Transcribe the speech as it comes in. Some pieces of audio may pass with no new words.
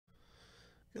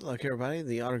Good luck, everybody.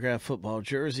 The autograph football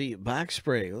jersey box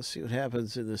break. Let's see what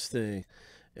happens in this thing.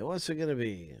 And what's it going to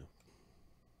be?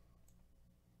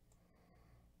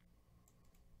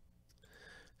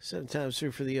 7 times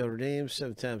through for the owner names,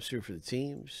 7 times through for the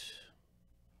teams.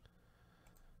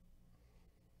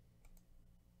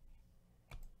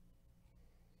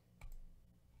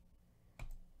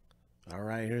 All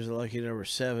right, here's the lucky number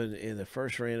 7, and the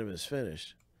first random is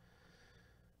finished.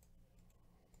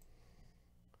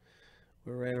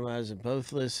 We're randomizing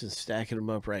both lists and stacking them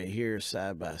up right here,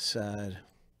 side by side.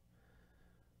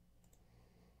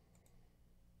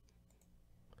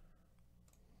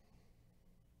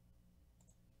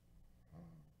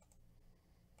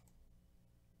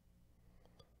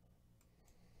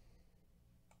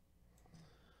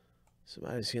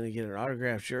 Somebody's going to get an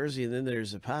autographed jersey, and then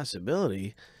there's a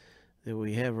possibility that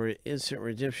we have an instant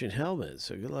redemption helmet.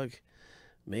 So good luck.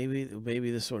 Maybe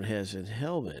this one has a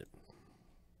helmet.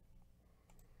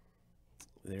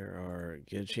 There are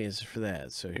good chances for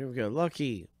that. So here we go.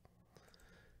 Lucky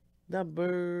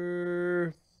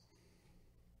number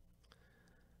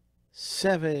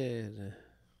 7.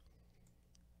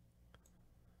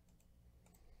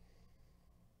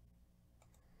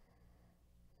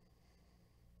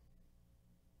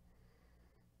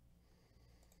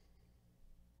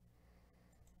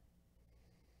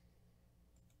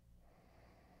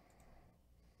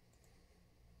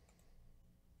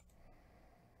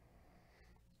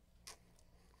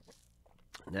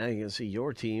 Now you can see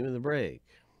your team in the break.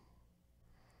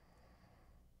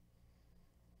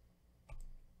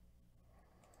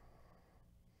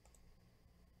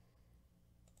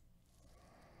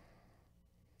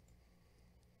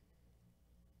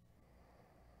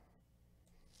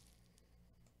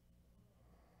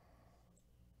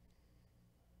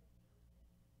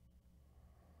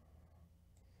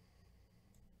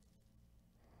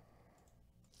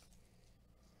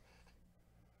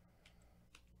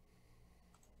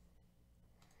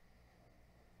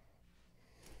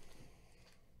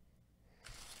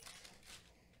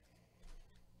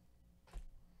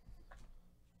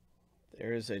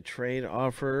 There is a trade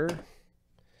offer.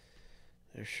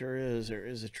 There sure is. There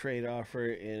is a trade offer,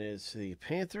 and it's the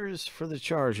Panthers for the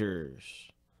Chargers.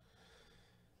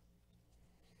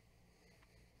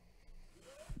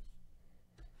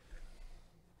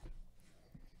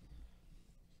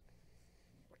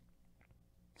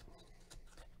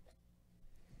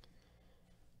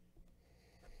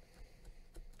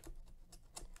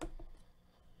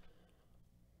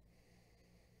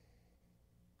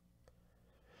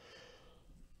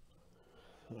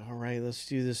 All right, let's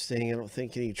do this thing. I don't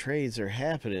think any trades are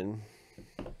happening.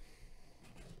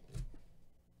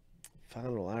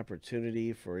 Final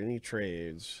opportunity for any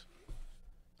trades.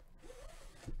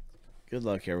 Good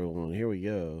luck, everyone. Here we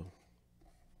go.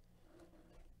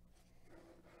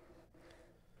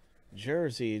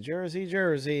 Jersey, jersey,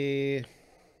 jersey.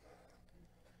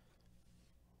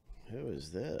 Who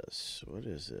is this? What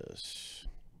is this?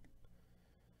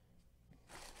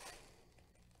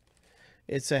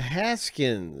 It's a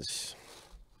Haskins.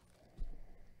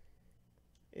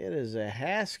 It is a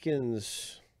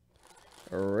Haskins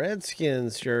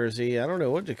Redskins jersey. I don't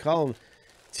know what to call them.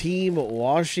 Team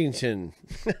Washington.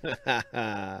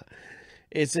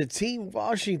 It's a Team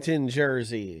Washington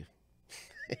jersey.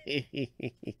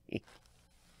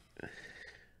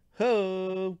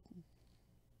 Ho!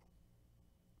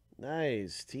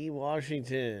 Nice. Team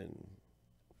Washington.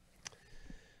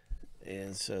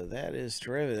 And so that is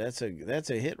terrific.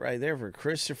 That's a hit right there for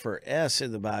Christopher S.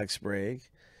 in the box break.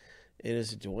 It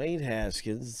is Dwayne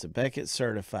Haskins. It's a Beckett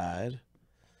certified.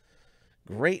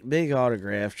 Great big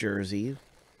autograph jersey.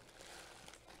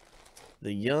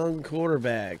 The young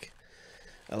quarterback.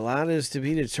 A lot is to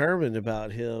be determined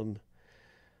about him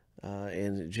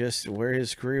and just where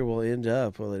his career will end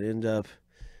up. Will it end up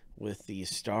with the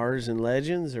Stars and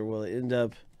Legends, or will it end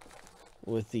up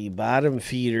with the bottom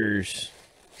feeders?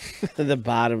 The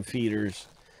bottom feeders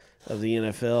of the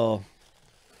NFL.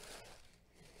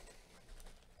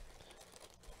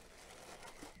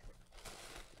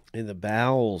 In the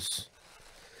bowels.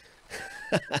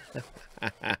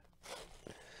 A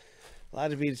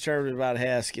lot to be determined about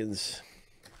Haskins.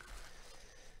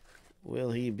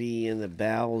 Will he be in the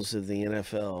bowels of the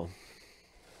NFL?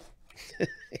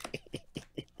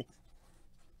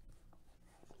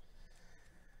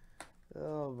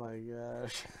 Oh my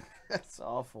gosh. That's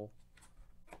awful.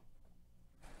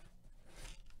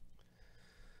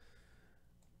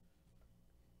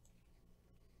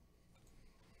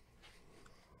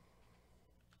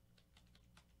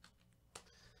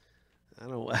 I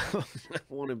don't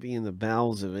want to be in the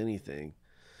bowels of anything.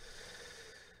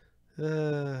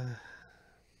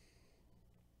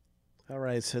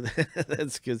 right, so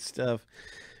that's good stuff.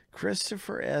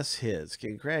 Christopher S. hits.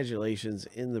 Congratulations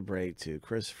in the break to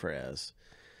Christopher S.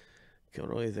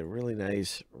 Going away with a really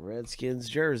nice Redskins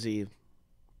jersey.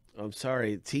 I'm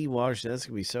sorry, Team Washington. That's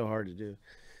going to be so hard to do.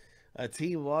 A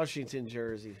Team Washington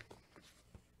jersey.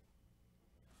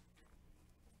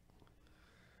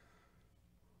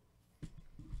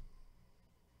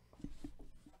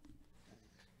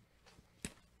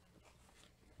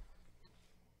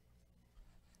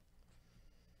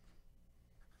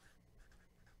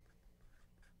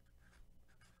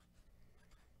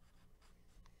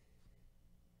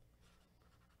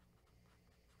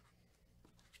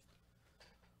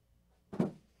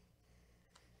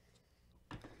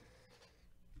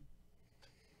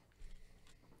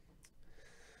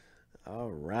 All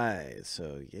right,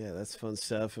 so yeah, that's fun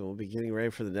stuff, and we'll be getting ready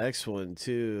for the next one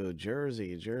too.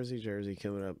 Jersey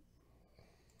coming up.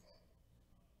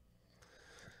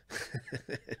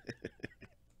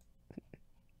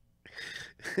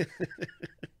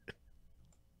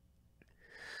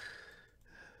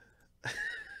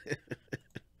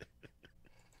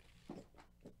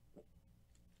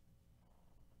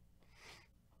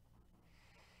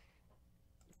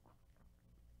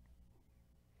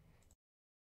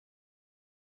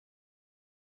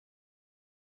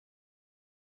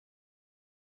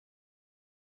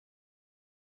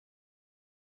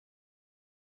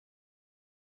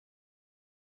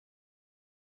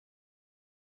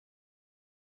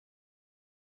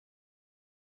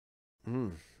 Hmm.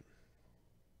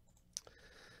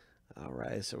 All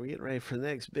right, so we're getting ready for the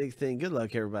next big thing. Good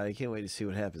luck, everybody. Can't wait to see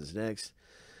what happens next.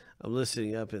 I'm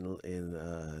listening up, and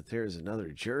there's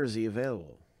another jersey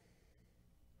available.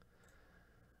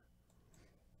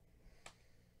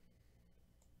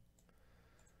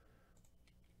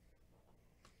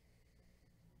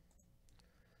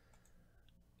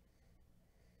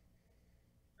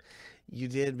 You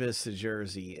did miss the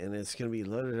jersey, and it's going to be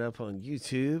loaded up on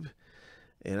YouTube,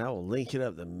 and I will link it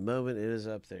up the moment it is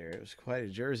up there. It was quite a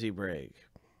jersey break.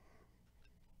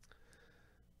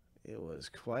 It was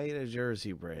quite a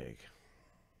jersey break.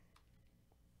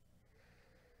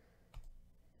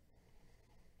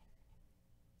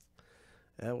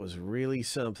 That was really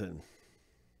something.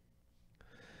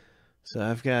 So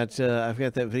I've got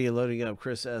that video loading up.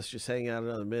 Chris S. Just hang out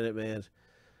another minute, man,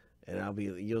 and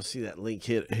you'll see that link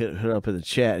hit up in the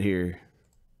chat here.